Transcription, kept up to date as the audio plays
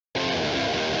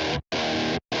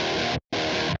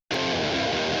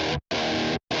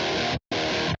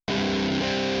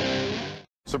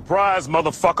Surprise,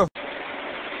 motherfucker.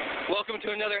 Welcome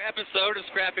to another episode of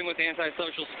Scrapping with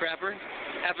Antisocial Scrapper,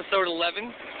 episode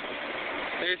 11.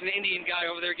 There's an Indian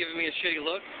guy over there giving me a shitty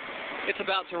look. It's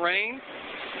about to rain,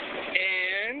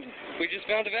 and we just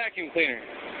found a vacuum cleaner.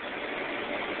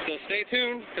 So stay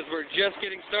tuned, because we're just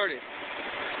getting started.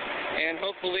 And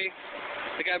hopefully,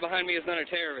 the guy behind me is not a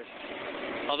terrorist.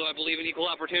 Although I believe in equal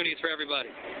opportunities for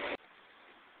everybody.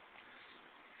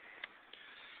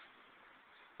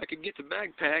 I could get the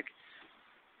backpack,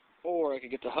 or I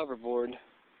could get the hoverboard.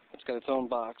 It's got its own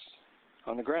box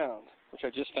on the ground, which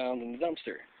I just found in the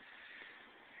dumpster.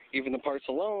 Even the parts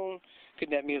alone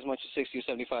could net me as much as $60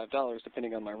 or $75,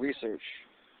 depending on my research.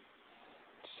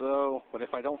 So, what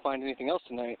if I don't find anything else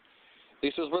tonight? At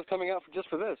least it was worth coming out just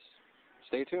for this.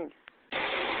 Stay tuned.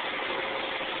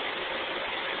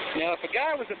 Now, if a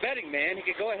guy was a betting man, he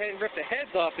could go ahead and rip the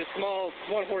heads off this small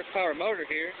 1-horsepower motor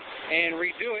here and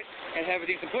redo it and have a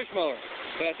decent push mower.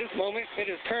 But at this moment, it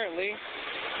is currently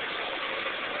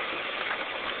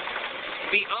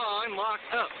beyond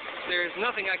locked up. There is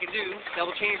nothing I can do that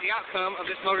will change the outcome of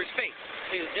this motor's fate.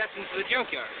 It is destined to the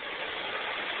junkyard.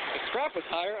 If scrap was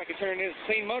higher, I could turn it into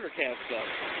clean motor casks up.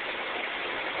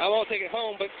 I won't take it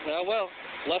home, but, well,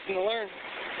 lesson to learn.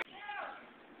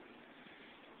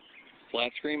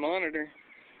 Flat screen monitor.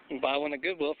 You can buy one at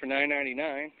Goodwill for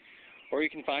 $9.99, or you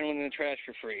can find one in the trash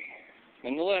for free.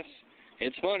 Nonetheless,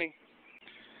 it's money.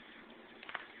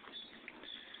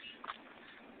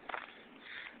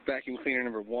 Vacuum cleaner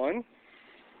number 1.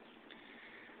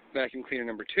 Vacuum cleaner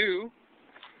number 2.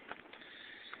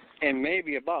 And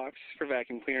maybe a box for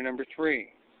vacuum cleaner number 3.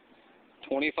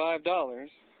 $25.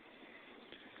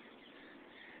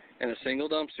 And a single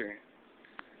dumpster.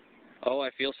 Oh, I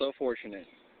feel so fortunate.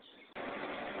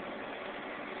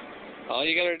 All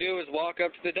you gotta do is walk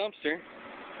up to the dumpster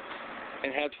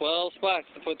and have 12 spots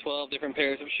to put 12 different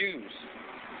pairs of shoes.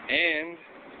 And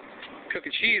cook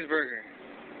a cheeseburger.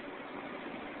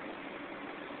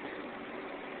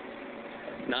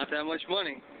 Not that much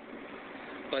money,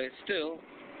 but it's still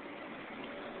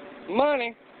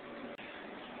money.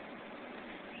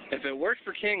 If it worked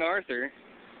for King Arthur,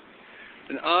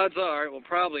 then odds are it will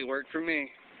probably work for me.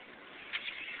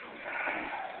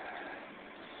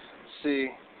 Let's see.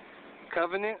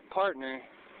 Covenant partner.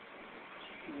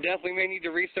 Definitely may need to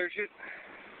research it.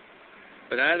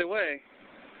 But either way,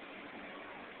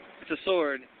 it's a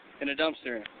sword in a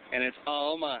dumpster, and it's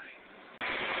all mine.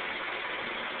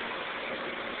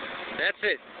 That's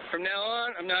it. From now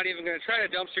on, I'm not even going to try to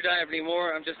dumpster dive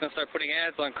anymore. I'm just going to start putting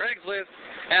ads on Craigslist,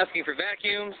 asking for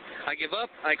vacuums. I give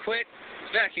up. I quit.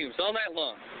 It's vacuums all night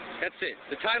long. That's it.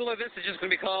 The title of this is just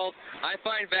going to be called, I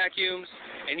Find Vacuums,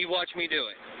 and You Watch Me Do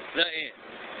It. The end.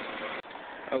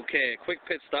 Okay, a quick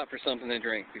pit stop for something to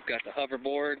drink. We've got the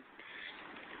hoverboard.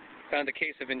 Found a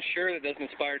case of Ensure that doesn't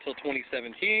expire till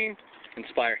 2017.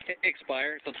 Expire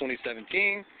till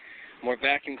 2017. More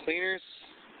vacuum cleaners.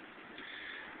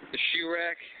 The shoe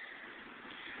rack.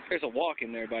 There's a walk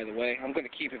in there, by the way. I'm going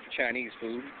to keep it for Chinese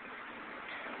food.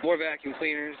 More vacuum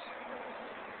cleaners.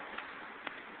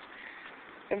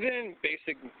 And then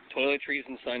basic toiletries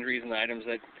and sundries and items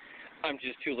that I'm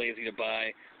just too lazy to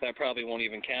buy, that I probably won't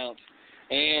even count.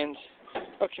 And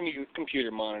a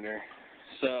computer monitor.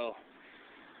 So,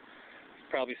 you've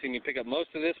probably seen me pick up most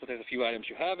of this, but there's a few items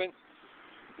you haven't.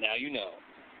 Now you know.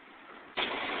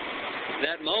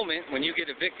 That moment when you get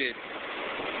evicted,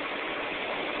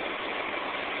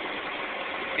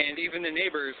 and even the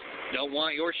neighbors don't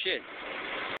want your shit.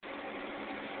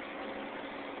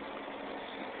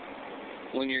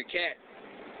 When your cat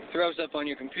throws up on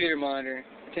your computer monitor,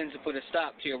 it tends to put a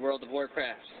stop to your World of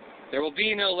Warcraft. There will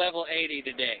be no level 80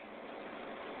 today.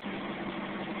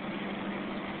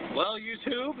 Well,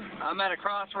 YouTube, I'm at a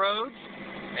crossroads,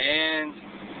 and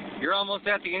you're almost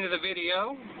at the end of the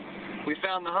video. We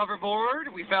found the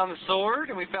hoverboard, we found the sword,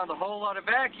 and we found a whole lot of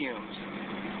vacuums.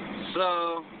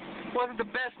 So, it wasn't the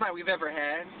best night we've ever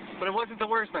had, but it wasn't the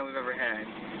worst night we've ever had.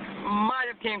 Might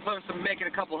have came close to making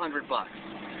a couple $100.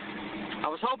 I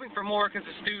was hoping for more because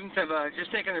the students have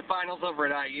just taken their finals over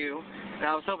at IU, and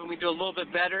I was hoping we'd do a little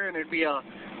bit better and there'd be a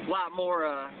lot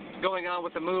more going on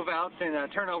with the move-outs and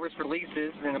turnovers for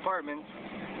leases and apartments.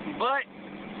 But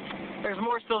there's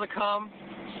more still to come,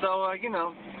 so,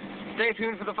 stay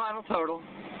tuned for the final total.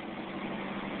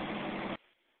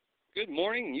 Good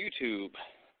morning, YouTube.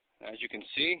 As you can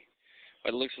see,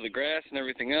 by the looks of the grass and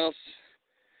everything else,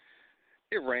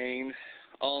 it rained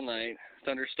all night,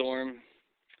 thunderstorm,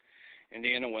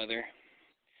 Indiana weather.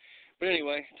 But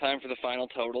anyway, time for the final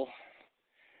total.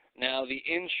 Now, the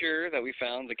Ensure that we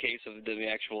found, the case of the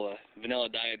actual vanilla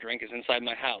diet drink, is inside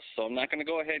my house, so I'm not going to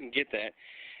go ahead and get that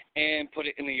and put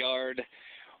it in the yard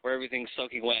where everything's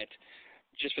soaking wet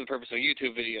just for the purpose of a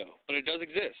YouTube video. But it does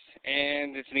exist,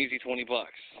 and it's an easy 20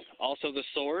 bucks. Also, the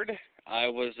sword, I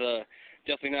was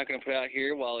definitely not going to put out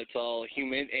here while it's all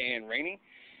humid and rainy,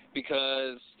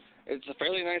 because it's a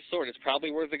fairly nice sword. It's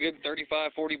probably worth a good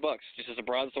 35, 40 bucks just as a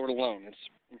broadsword alone. It's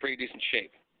in pretty decent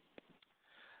shape.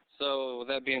 So, with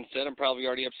that being said, I'm probably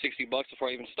already up 60 bucks before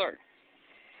I even start.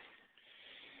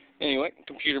 Anyway,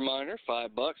 computer monitor,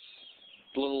 5 bucks.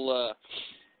 Little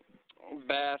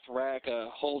bath rack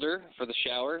holder for the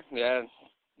shower. Yeah,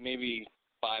 maybe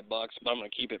 5 bucks, but I'm going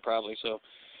to keep it probably, so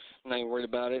I'm not even worried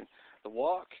about it. The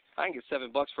wok, I can get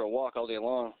 7 bucks for a wok all day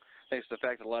long, thanks to the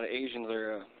fact that a lot of Asians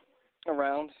are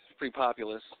around. It's pretty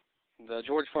populous. The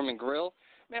George Foreman grill,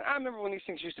 man, I remember when these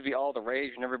things used to be all the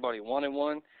rage and everybody wanted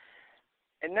one.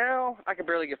 And now I can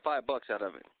barely get 5 bucks out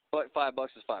of it. But 5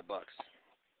 bucks is 5 bucks.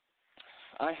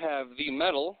 I have the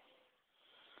metal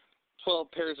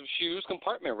 12 pairs of shoes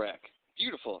compartment rack.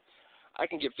 Beautiful. I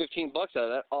can get 15 bucks out of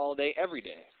that all day, every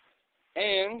day.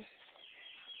 And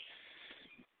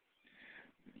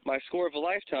my score of a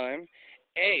lifetime,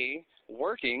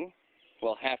 working,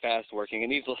 well, half-assed working.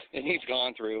 It needs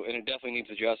gone through, and it definitely needs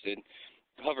adjusted.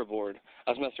 Hoverboard.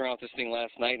 I was messing around with this thing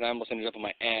last night, and I almost ended up on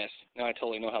my ass. Now I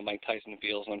totally know how Mike Tyson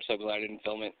feels, and I'm so glad I didn't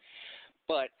film it.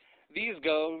 But these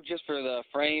go, just for the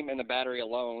frame and the battery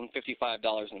alone,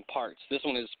 $55 in parts. This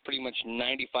one is pretty much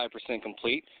 95%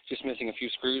 complete, just missing a few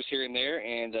screws here and there,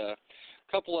 and a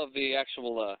couple of the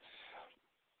actual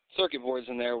circuit boards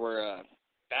in there were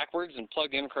backwards and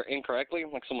plugged in incorrectly,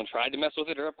 like someone tried to mess with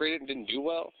it or upgrade it and didn't do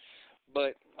well.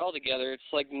 But altogether, it's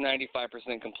like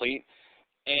 95% complete,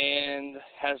 and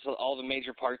has all the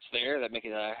major parts there that make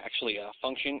it actually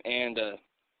function and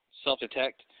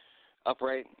self-detect,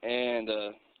 upright and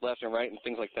left and right and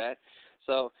things like that.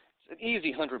 So it's an easy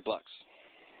 100 bucks.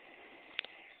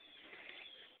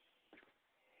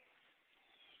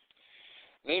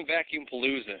 Then Vacuum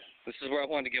Palooza. This is where I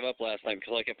wanted to give up last night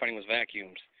because all I kept finding was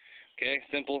vacuums. Okay,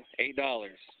 simple, $8,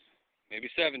 maybe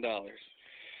 $7.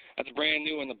 That's brand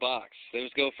new in the box. Those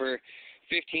go for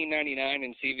 $15.99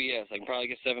 in CVS. I can probably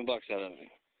get 7 bucks out of it.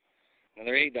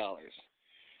 Another $8.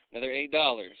 Another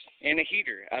 $8. And a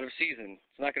heater out of season.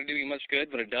 It's not going to do you much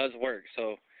good, but it does work.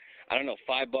 So, I don't know,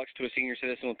 5 bucks to a senior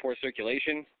citizen with poor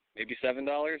circulation, maybe $7.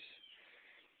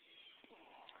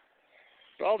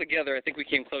 But altogether, I think we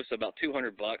came close to about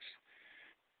 200 bucks.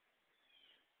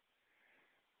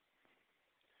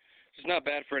 It's not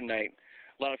bad for a night.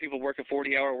 A lot of people work a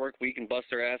 40-hour work week and bust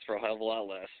their ass for a hell of a lot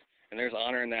less. And there's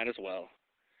honor in that as well.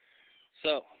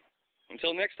 So,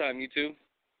 until next time, YouTube.